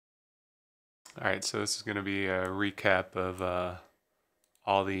Alright, so this is going to be a recap of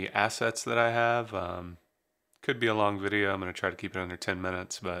all the assets that I have. Could be a long video. I'm going to try to keep it under 10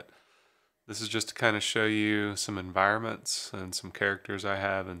 minutes, but this is just to kind of show you some environments and some characters I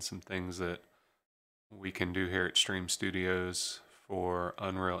have and some things that we can do here at Stream Studios for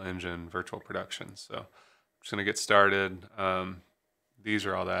Unreal Engine virtual production. So I'm just going to get started. These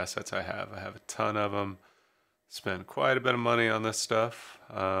are all the assets I have. I have a ton of them. Spent quite a bit of money on this stuff.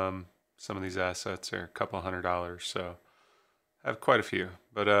 Some of these assets are a couple $100, so I have quite a few.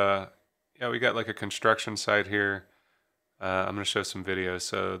 But yeah, we got like a construction site here. I'm going to show some videos.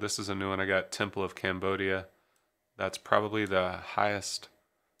 So this is a new one. I got Temple of Cambodia. That's probably the highest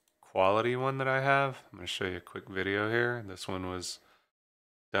quality one that I have. I'm going to show you a quick video here. This one was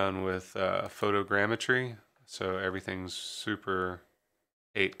done with photogrammetry, so everything's super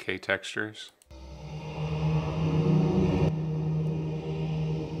 8K textures.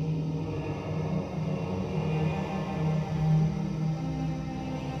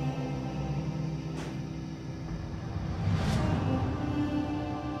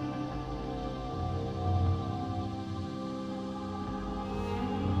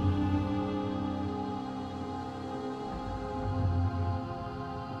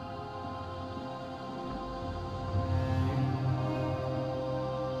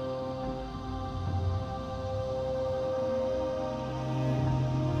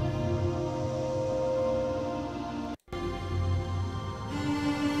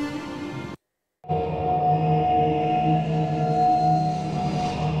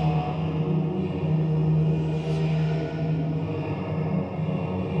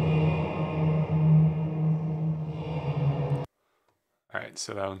 Alright,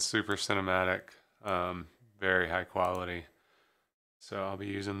 so that one's super cinematic, very high quality. So I'll be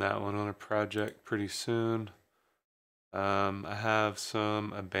using that one on a project pretty soon. I have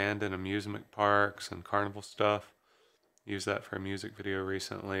some abandoned amusement parks and carnival stuff. Used that for a music video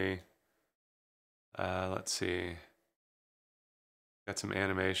recently. Let's see. Got some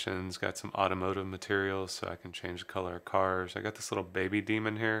animations, got some automotive materials so I can change the color of cars. I got this little baby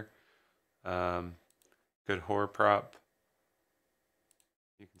demon here. Good horror prop.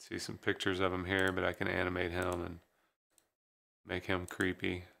 You can see some pictures of him here, but I can animate him and make him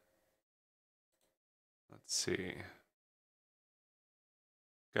creepy. Let's see.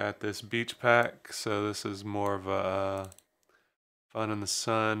 Got this beach pack, so this is more of a fun in the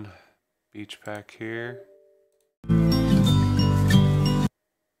sun beach pack here.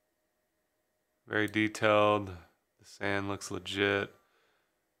 Very detailed. The sand looks legit.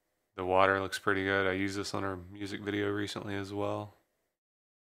 The water looks pretty good. I used this on our music video recently as well.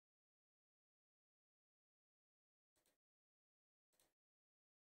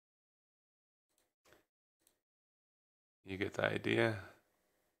 You get the idea.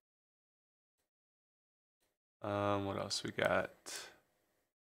 What else we got?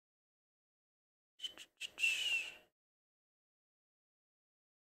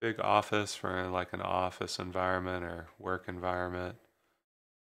 Big office for like an office environment or work environment.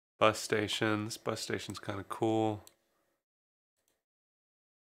 Bus station. This bus station's kind of cool.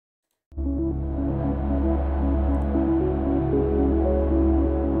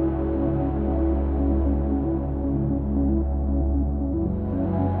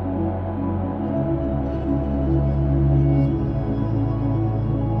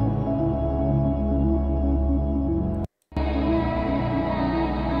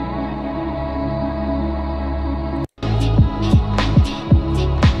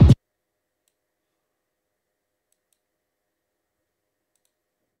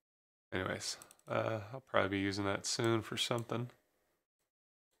 Anyways, I'll probably be using that soon for something.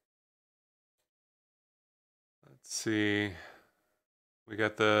 Let's see. We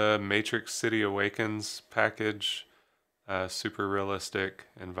got the Matrix City Awakens package. Super realistic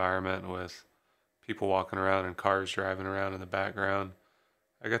environment with people walking around and cars driving around in the background.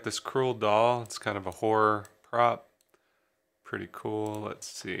 I got this Cruel doll. It's kind of a horror prop. Pretty cool. Let's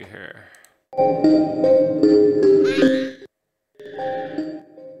see here.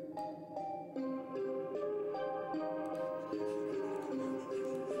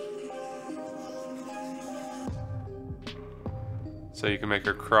 So you can make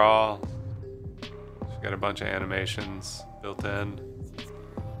her crawl. She's got a bunch of animations built in.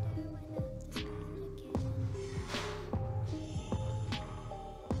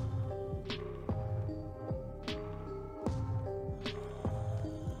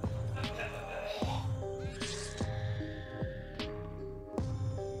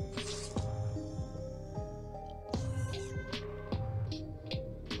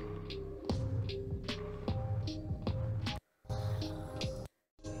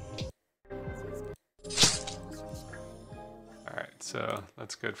 So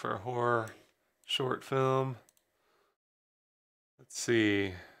that's good for a horror short film. Let's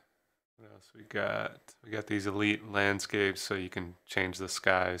see what else we got. We got these elite landscapes, so you can change the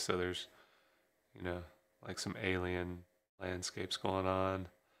sky. So there's, you know, like some alien landscapes going on.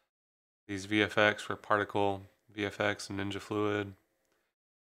 These VFX for particle VFX and Ninja Fluid.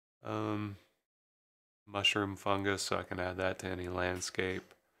 Mushroom fungus, so I can add that to any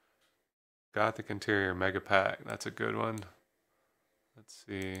landscape. Gothic interior mega pack, that's a good one. Let's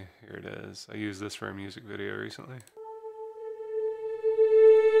see, here it is. I used this for a music video recently.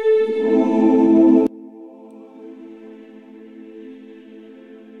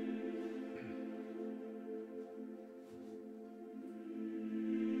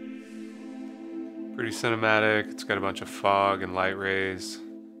 Pretty cinematic. It's got a bunch of fog and light rays.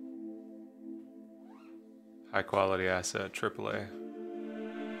 High quality asset, AAA.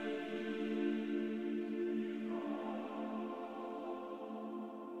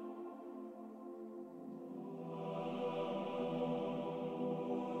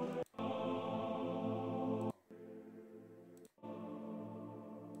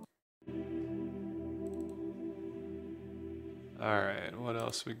 Alright, what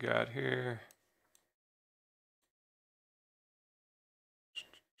else we got here?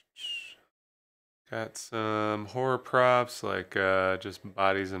 Got some horror props like just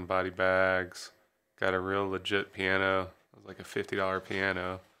bodies and body bags. Got a real legit piano. It was like a $50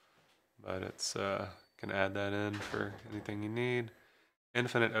 piano, but it's can add that in for anything you need.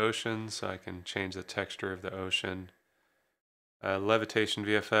 Infinite ocean, so I can change the texture of the ocean. Levitation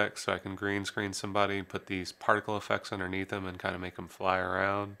VFX, so I can green screen somebody, put these particle effects underneath them and kind of make them fly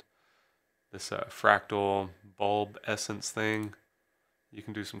around. This fractal bulb essence thing, you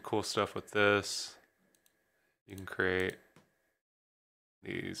can do some cool stuff with this. You can create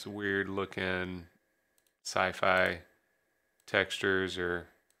these weird looking sci-fi textures, or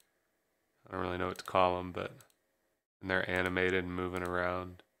I don't really know what to call them, but and they're animated and moving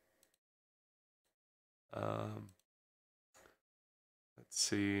around. Let's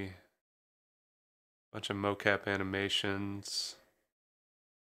see, a bunch of mocap animations,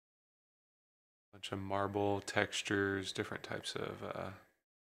 a bunch of marble textures, different types of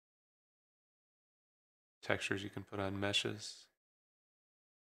textures you can put on meshes.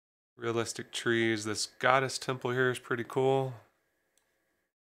 Realistic trees. This goddess temple here is pretty cool.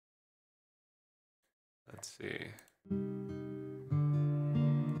 Let's see.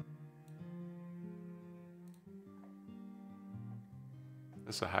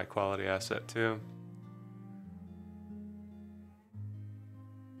 This is a high quality asset too.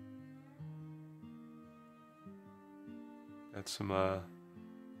 Got some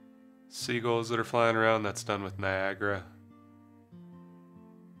seagulls that are flying around. That's done with Niagara.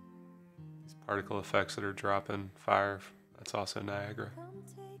 These particle effects that are dropping fire. That's also Niagara.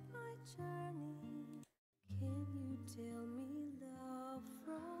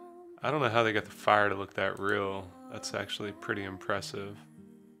 I don't know how they got the fire to look that real. That's actually pretty impressive.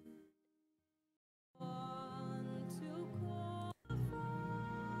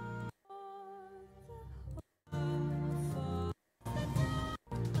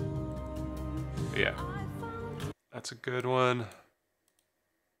 But yeah, that's a good one.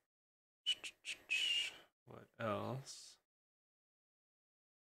 What else?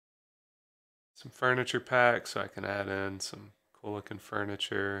 Some furniture packs, so I can add in some cool looking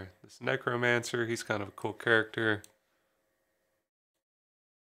furniture. This Necromancer, he's kind of a cool character.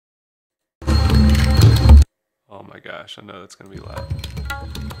 Oh my gosh, I know that's gonna be loud.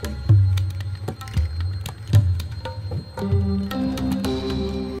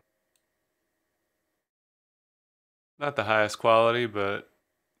 Not the highest quality, but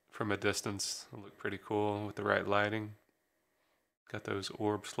from a distance, it'll look pretty cool with the right lighting. Got those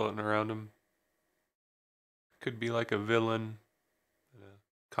orbs floating around him. Could be like a villain in a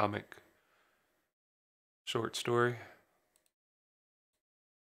comic short story.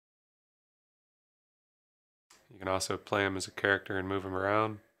 You can also play him as a character and move him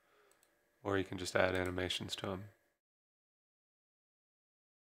around, or you can just add animations to him.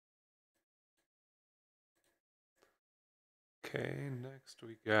 Okay, next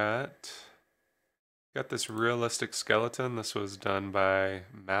we got this realistic skeleton. This was done by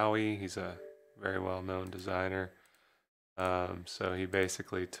Maui. He's a very well-known designer. So he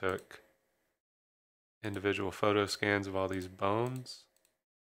basically took individual photo scans of all these bones.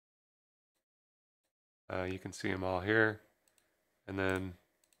 You can see them all here, and then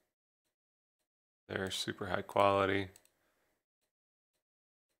they're super high quality.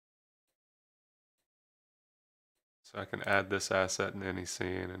 So I can add this asset in any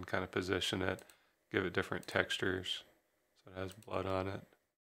scene and kind of position it, give it different textures. So it has blood on it.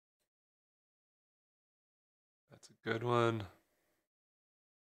 That's a good one.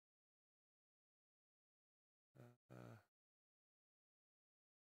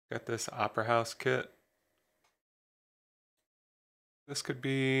 Got this Opera House kit. This could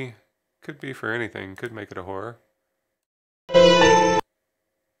be for anything. Could make it a horror.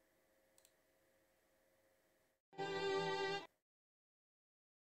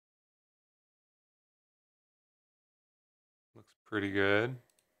 Looks pretty good.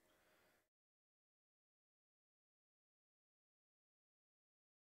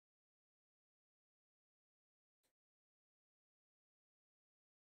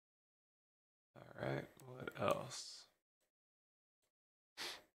 All right, what else?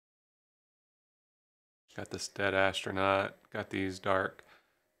 Got this dead astronaut. Got these dark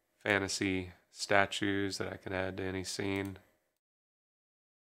fantasy statues that I can add to any scene.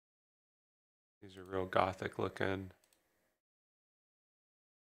 These are real gothic looking.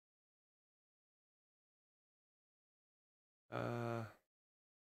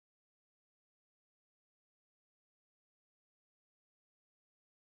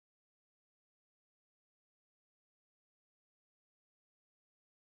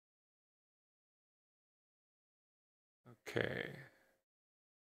 Okay.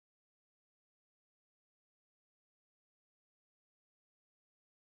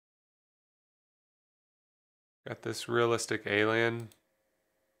 Got this realistic alien.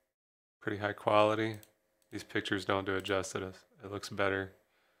 Pretty high quality. These pictures don't do it justice. It looks better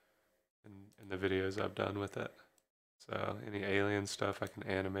in the videos I've done with it. So any alien stuff, I can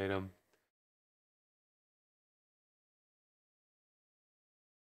animate them.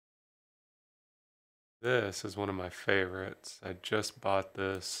 This is one of my favorites. I just bought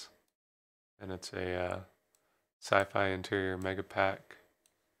this, and it's a sci-fi interior mega pack.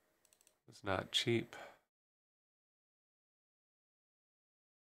 It's not cheap.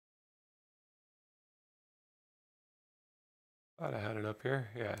 Thought I had it up here.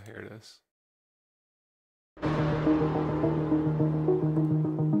 Yeah, here it is.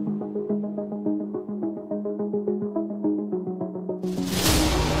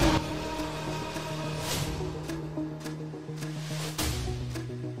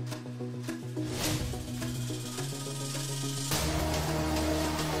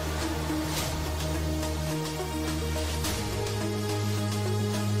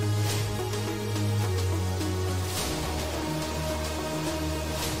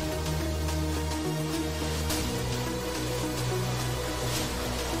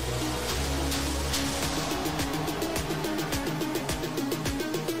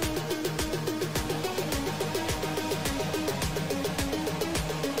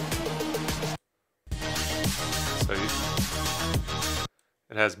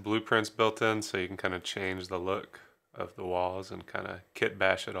 It has blueprints built in, so you can kind of change the look of the walls and kind of kit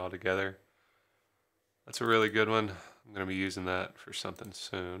bash it all together. That's a really good one. I'm going to be using that for something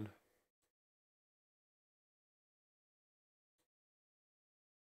soon.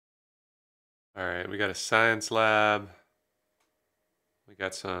 Alright, we got a science lab. We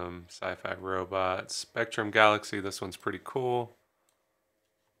got some sci-fi robots. Spectrum Galaxy, this one's pretty cool.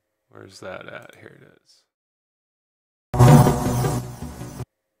 Where's that at? Here it is.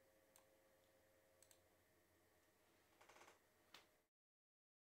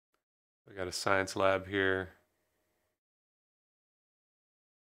 We got a science lab here.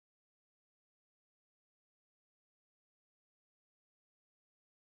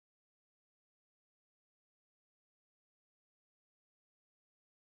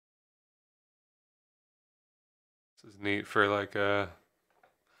 This is neat for like a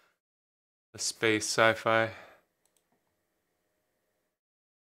space sci-fi.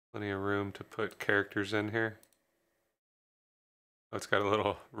 Plenty of room to put characters in here. Oh, it's got a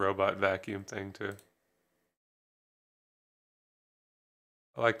little robot vacuum thing too.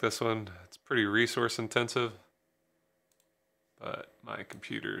 I like this one. It's pretty resource intensive, but my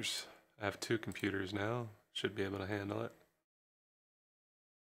computers, I have 2 computers now, should be able to handle it.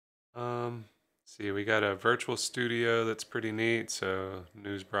 See, we got a virtual studio that's pretty neat, so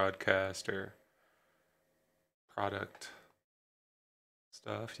news broadcast or product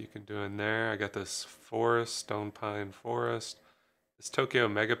stuff you can do in there. I got this forest, Stone Pine Forest. This Tokyo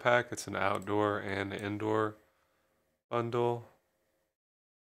Mega Pack, it's an outdoor and indoor bundle.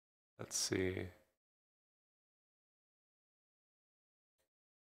 Let's see.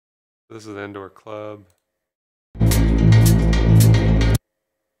 This is the indoor club.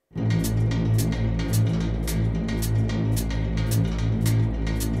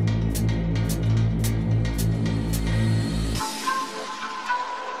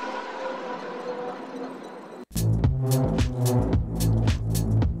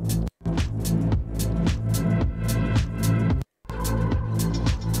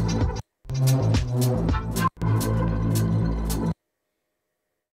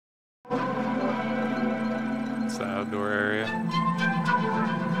 indoor area.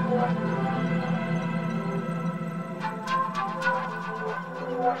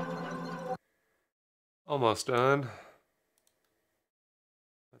 Almost done.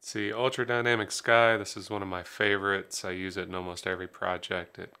 Let's see, Ultra Dynamic Sky. This is one of my favorites. I use it in almost every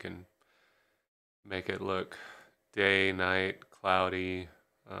project. It can make it look day, night, cloudy.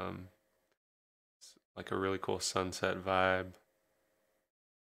 It's like a really cool sunset vibe.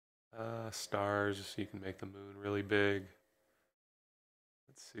 Stars, you can make the moon really big.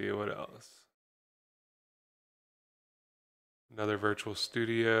 Let's see, what else? Another virtual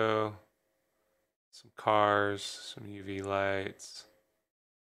studio. Some cars, some UV lights.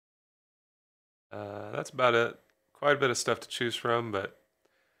 That's about it. Quite a bit of stuff to choose from, but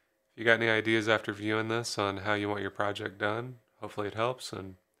if you got any ideas after viewing this on how you want your project done, hopefully it helps,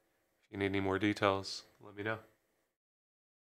 and if you need any more details, let me know.